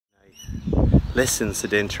less than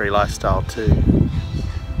sedentary lifestyle too.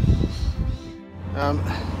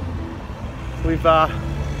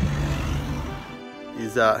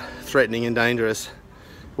 Is threatening and dangerous.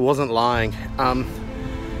 It wasn't lying.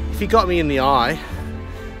 If he got me in the eye,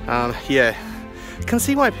 yeah, I can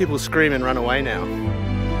see why people scream and run away now.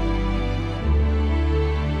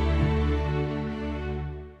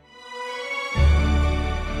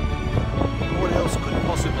 What else could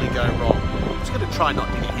possibly go wrong? I'm just going to try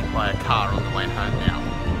not to get hit by a car on the way home now.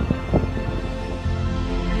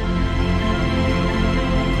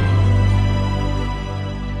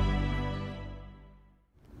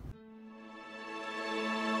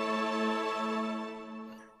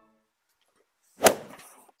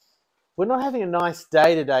 We're not having a nice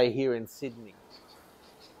day today here in Sydney.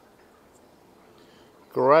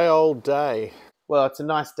 Grey old day. Well, it's a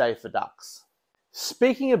nice day for ducks.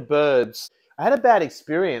 Speaking of birds, I had a bad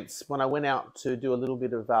experience when I went out to do a little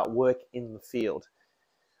bit of work in the field.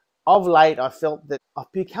 Of late, I felt that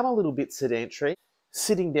I've become a little bit sedentary.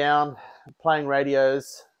 Sitting down, playing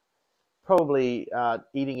radios, probably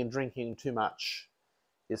eating and drinking too much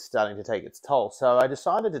is starting to take its toll. So I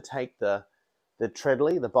decided to take the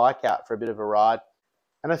treadly, the bike, out for a bit of a ride.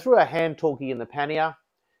 And I threw a hand talkie in the pannier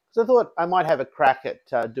because I thought I might have a crack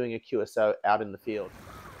at doing a QSO out in the field.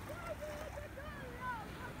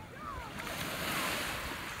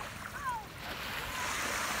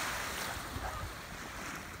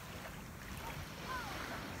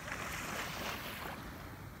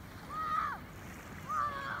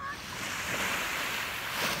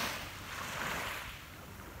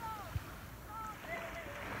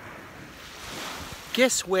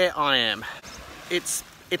 Guess where I am? It's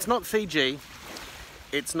not Fiji,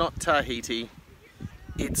 it's not Tahiti,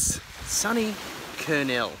 it's sunny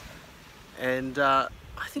Kurnell. And I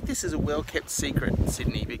think this is a well-kept secret in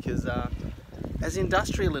Sydney because as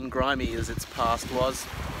industrial and grimy as its past was,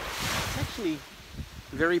 it's actually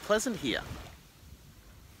very pleasant here.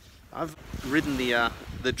 I've ridden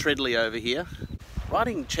the treadly over here,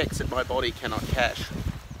 writing checks that my body cannot cash.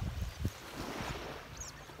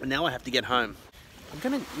 And now I have to get home. I'm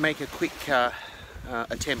going to make a quick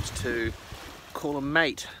attempt to call a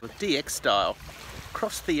mate, DX style,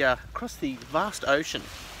 across the vast ocean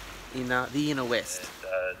in the inner west.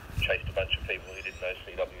 Chased a bunch of people who didn't know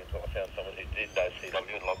CW until I found someone who did know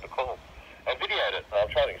CW and logged the call. I videoed it. I'm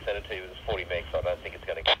trying to send it to you. It was 40 megs, so I don't think it's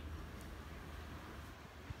going to...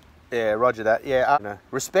 Yeah, roger that. Yeah,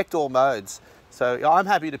 respect all modes. So I'm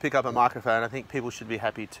happy to pick up a microphone. I think people should be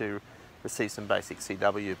happy to receive some basic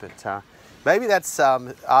CW, but maybe that's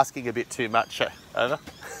asking a bit too much. Over.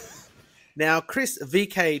 Now, Chris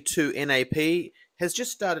VK2NAP has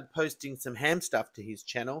just started posting some ham stuff to his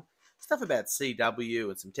channel, stuff about CW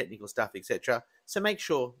and some technical stuff, etc. So make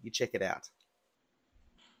sure you check it out.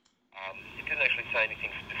 It didn't actually say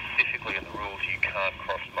anything specifically in the rules you can't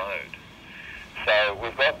cross mode. So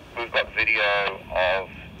we've got video of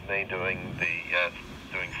me doing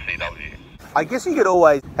CW. I guess you could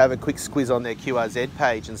always have a quick squiz on their QRZ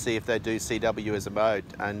page and see if they do CW as a mode,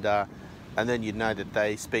 and then you'd know that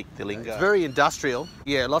they speak the lingo. It's very industrial.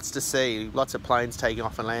 Yeah, lots to see. Lots of planes taking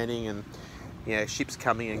off and landing, and yeah, ships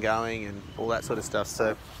coming and going, and all that sort of stuff.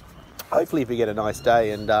 So hopefully, if we get a nice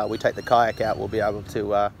day and we take the kayak out, we'll be able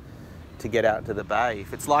to get out into the bay.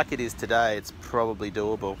 If it's like it is today, it's probably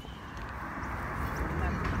doable.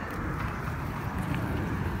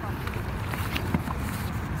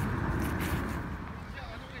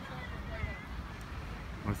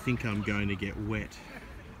 I think I'm going to get wet.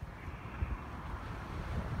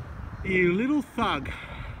 You little thug.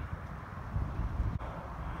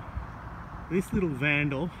 This little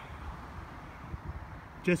vandal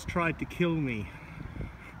just tried to kill me.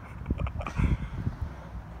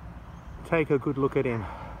 Take a good look at him.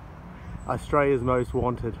 Australia's most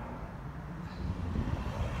wanted.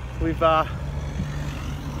 We've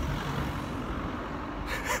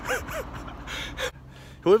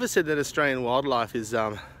whoever said that Australian wildlife is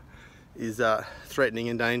threatening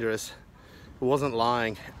and dangerous, it wasn't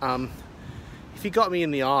lying. If he got me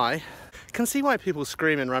in the eye, I can see why people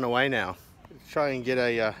scream and run away now. Try and get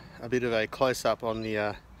a bit of a close-up on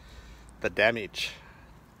the damage.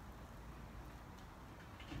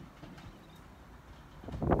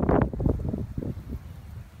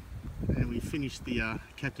 And we finished the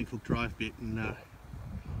Captain Cook Drive bit, and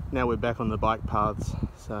now we're back on the bike paths.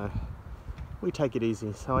 So we take it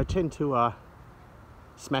easy. So I tend to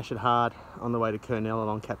smash it hard on the way to Kurnell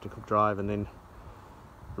along Captain Cook Drive, and then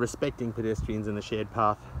respecting pedestrians in the shared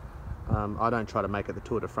path. I don't try to make it the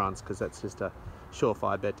Tour de France because that's just a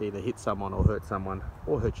surefire bet to either hit someone or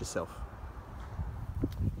hurt yourself.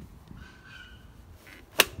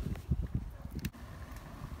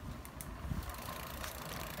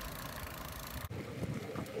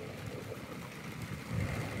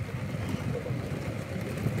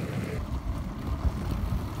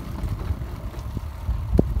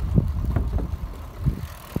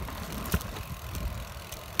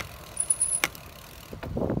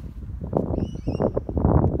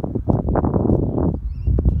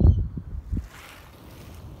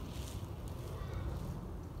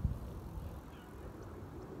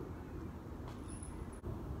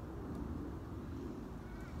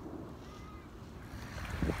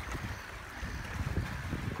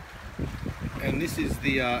 And this is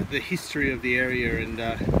the history of the area, and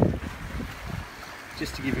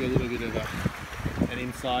just to give you a little bit of an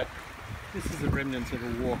insight, this is the remnants of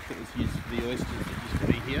a wharf that was used for the oysters that used to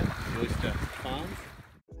be here, the oyster farms.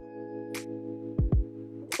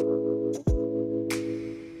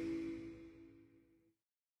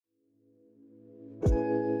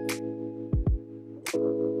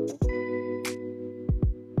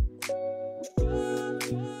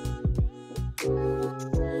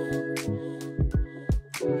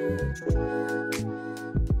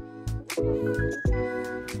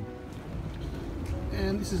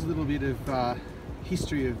 And this is a little bit of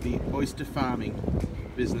history of the oyster farming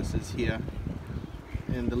businesses here.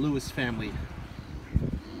 And the Lewis family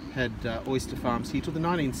had oyster farms here till the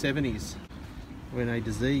 1970s, when a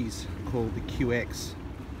disease called the QX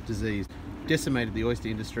disease decimated the oyster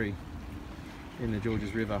industry in the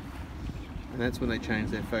Georges River. And that's when they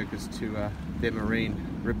changed their focus to their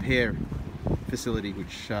marine repair facility,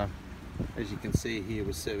 which as you can see here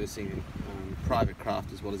was servicing private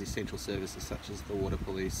craft as well as essential services such as the water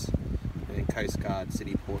police, Coast Guard,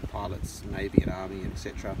 city port pilots, Navy and Army,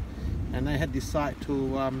 etc. And they had this site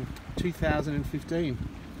till 2015,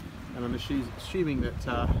 and I'm assuming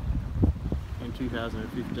that in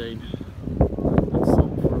 2015 it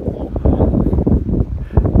sold for a lot,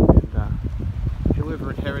 and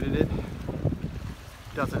whoever inherited it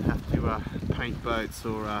doesn't have to paint boats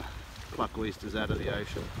or pluck oysters out of the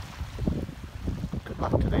ocean. Good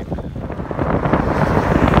luck to them.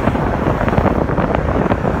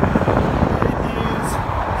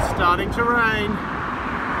 Starting to rain.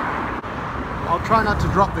 I'll try not to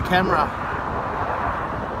drop the camera.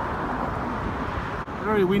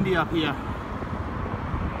 Very windy up here.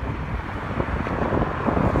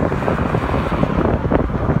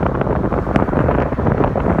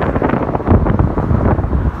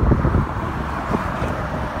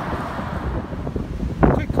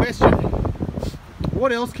 Quick question.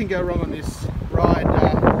 What else can go wrong on this ride?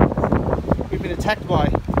 We've been attacked by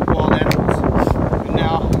wild animals, and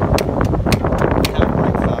now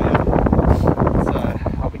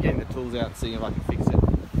out and seeing if I can fix it.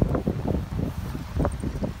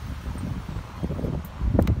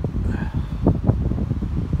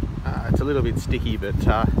 It's a little bit sticky, but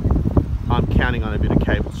I'm counting on a bit of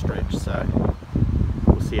cable stretch, so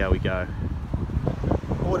we'll see how we go.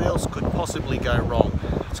 What else could possibly go wrong?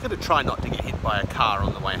 I'm just going to try not to get hit by a car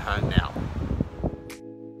on the way home now.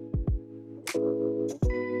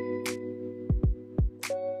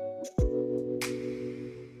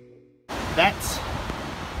 That's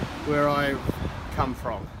where I've come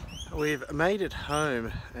from. We've made it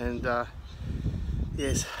home, and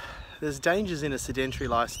yes, there's dangers in a sedentary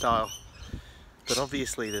lifestyle, but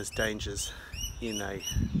obviously there's dangers in a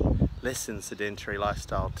less than sedentary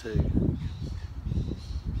lifestyle too.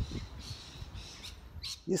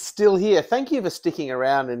 You're still here. Thank you for sticking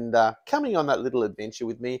around and coming on that little adventure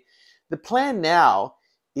with me. The plan now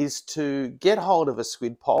is to get hold of a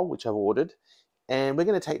squid pole, which I've ordered, and we're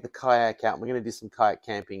going to take the kayak out. We're going to do some kayak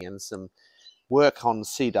camping and some work on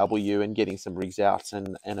CW and getting some rigs out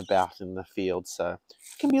and about in the field, so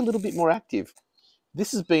it can be a little bit more active.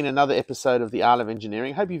 This has been another episode of The Art of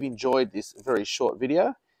Engineering. Hope you've enjoyed this very short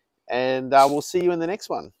video, and we'll see you in the next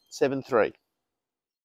one. 7-3.